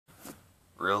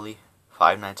Really?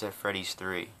 Five Nights at Freddy's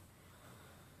 3.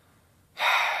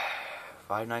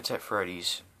 Five Nights at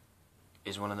Freddy's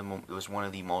is one of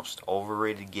the most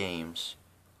overrated games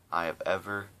I have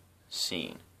ever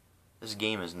seen. This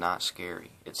game is not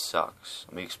scary. It sucks.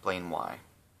 Let me explain why.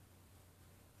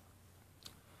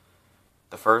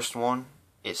 The first one,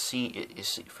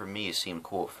 for me, it seemed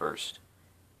cool at first.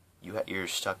 You're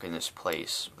stuck in this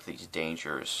place with these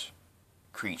dangerous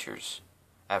creatures.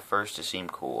 At first, it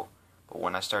seemed cool, but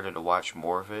when I started to watch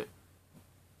more of it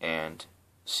and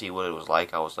see what it was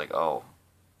like, I was like, oh,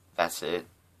 that's it.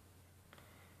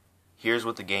 Here's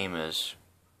what the game is.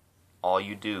 All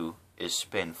you do is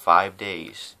spend 5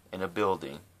 days in a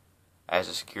building as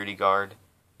a security guard.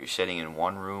 You're sitting in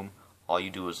one room. All you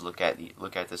do is look at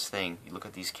this thing. You look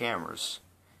at these cameras,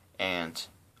 and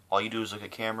all you do is look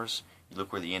at cameras. You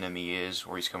look where the enemy is,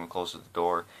 where he's coming close to the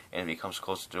door, and when he comes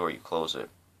close to the door, you close it.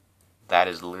 That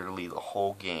is literally the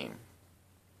whole game.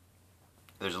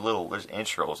 There's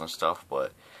intros and stuff,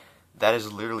 but that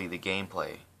is literally the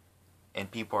gameplay. And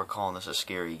people are calling this a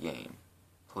scary game.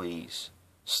 Please.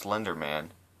 Slenderman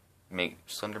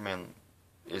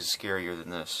is scarier than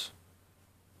this.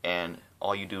 And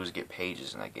all you do is get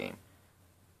pages in that game.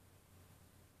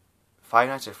 Five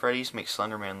Nights at Freddy's makes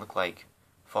Slenderman look like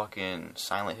fucking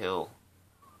Silent Hill.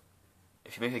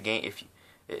 If you make a game,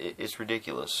 it's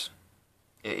ridiculous.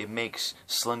 It makes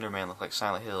Slenderman look like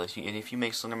Silent Hill. If you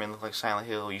make Slenderman look like Silent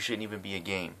Hill, you shouldn't even be a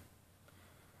game.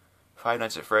 Five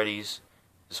Nights at Freddy's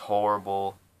is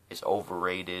horrible. It's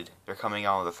overrated. They're coming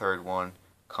out with a third one.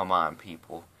 Come on,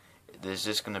 people. Is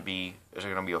there gonna be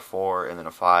a 4, and then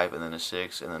a 5, and then a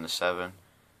 6, and then a 7?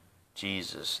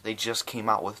 Jesus. They just came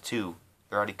out with 2.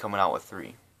 They're already coming out with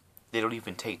 3. They don't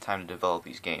even take time to develop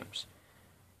these games.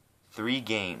 3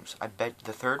 games. I bet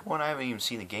the third one I haven't even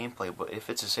seen the gameplay, but if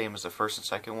it's the same as the first and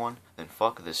second one, then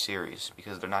fuck this series,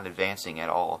 because they're not advancing at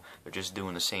all. They're just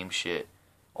doing the same shit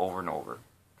over and over.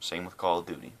 Same with Call of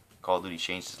Duty. Call of Duty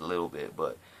changes a little bit,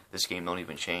 but this game don't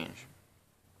even change.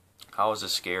 How is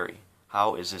this scary?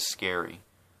 How is this scary?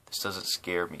 This doesn't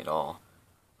scare me at all.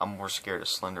 I'm more scared of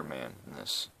Slenderman than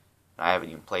this. And I haven't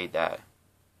even played that.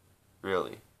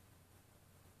 Really.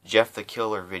 Jeff the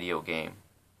Killer video game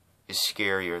is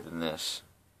scarier than this.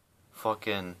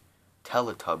 Fucking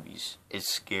Teletubbies is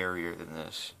scarier than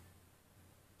this.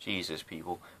 Jesus,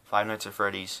 people. Five Nights at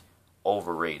Freddy's,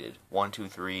 overrated. 1, 2,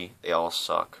 3, they all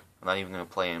suck. I'm not even going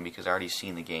to play them because I already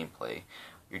seen the gameplay.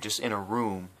 You're just in a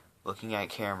room, looking at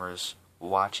cameras,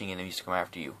 watching enemies come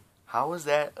after you. How is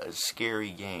that a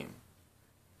scary game?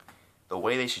 The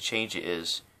way they should change it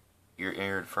is, you're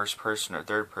in first person or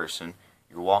third person,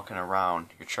 you're walking around,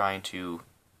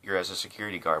 you're as a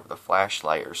security guard with a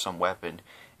flashlight or some weapon,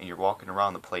 and you're walking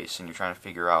around the place and you're trying to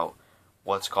figure out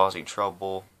what's causing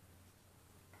trouble.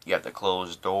 You have to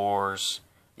close doors,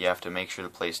 you have to make sure the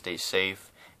place stays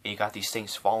safe, and you got these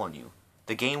things following you.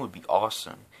 The game would be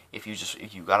awesome if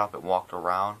you got up and walked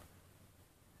around.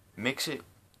 Mix it,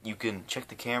 you can check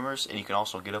the cameras, and you can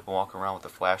also get up and walk around with a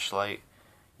flashlight.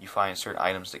 You find certain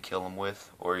items to kill them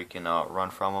with, or you can run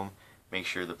from them, make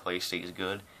sure the place stays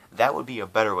good. That would be a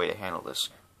better way to handle this.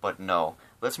 But no,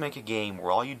 let's make a game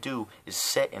where all you do is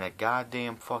sit in a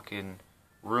goddamn fucking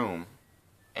room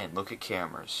and look at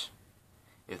cameras.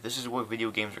 If this is what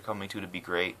video games are coming to be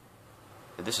great,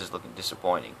 then this is looking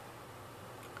disappointing.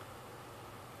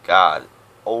 God,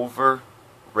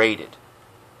 overrated.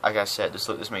 Like I said,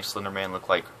 this makes Slenderman look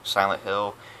like Silent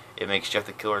Hill. It makes Jeff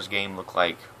the Killer's game look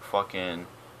like fucking...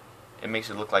 It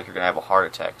makes it look like you're gonna have a heart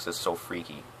attack because it's so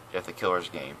freaky. Jeff the Killer's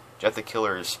game. Jeff the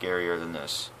Killer is scarier than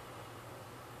this.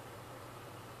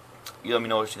 You let me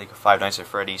know what you think of Five Nights at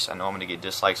Freddy's. I know I'm gonna get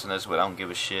dislikes on this, but I don't give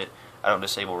a shit. I don't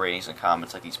disable ratings and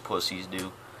comments like these pussies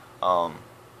do.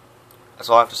 That's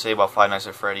all I have to say about Five Nights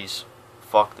at Freddy's.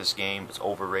 Fuck this game. It's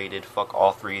overrated. Fuck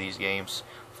all 3 of these games.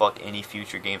 Fuck any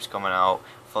future games coming out.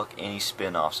 Fuck any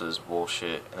spin-offs of this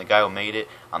bullshit. And the guy who made it,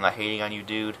 I'm not hating on you,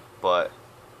 dude, but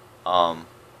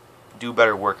do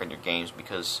better work on your games,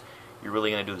 because you're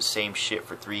really gonna do the same shit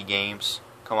for 3 games.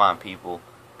 Come on, people.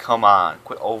 Come on.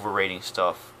 Quit overrating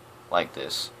stuff like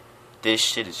this. This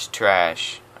shit is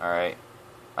trash. Alright?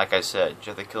 Like I said,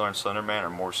 Jeff the Killer and Slenderman are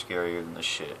more scarier than this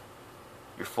shit.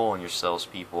 You're fooling yourselves,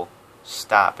 people.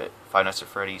 Stop it. Five Nights at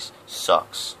Freddy's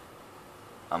sucks.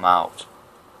 I'm out.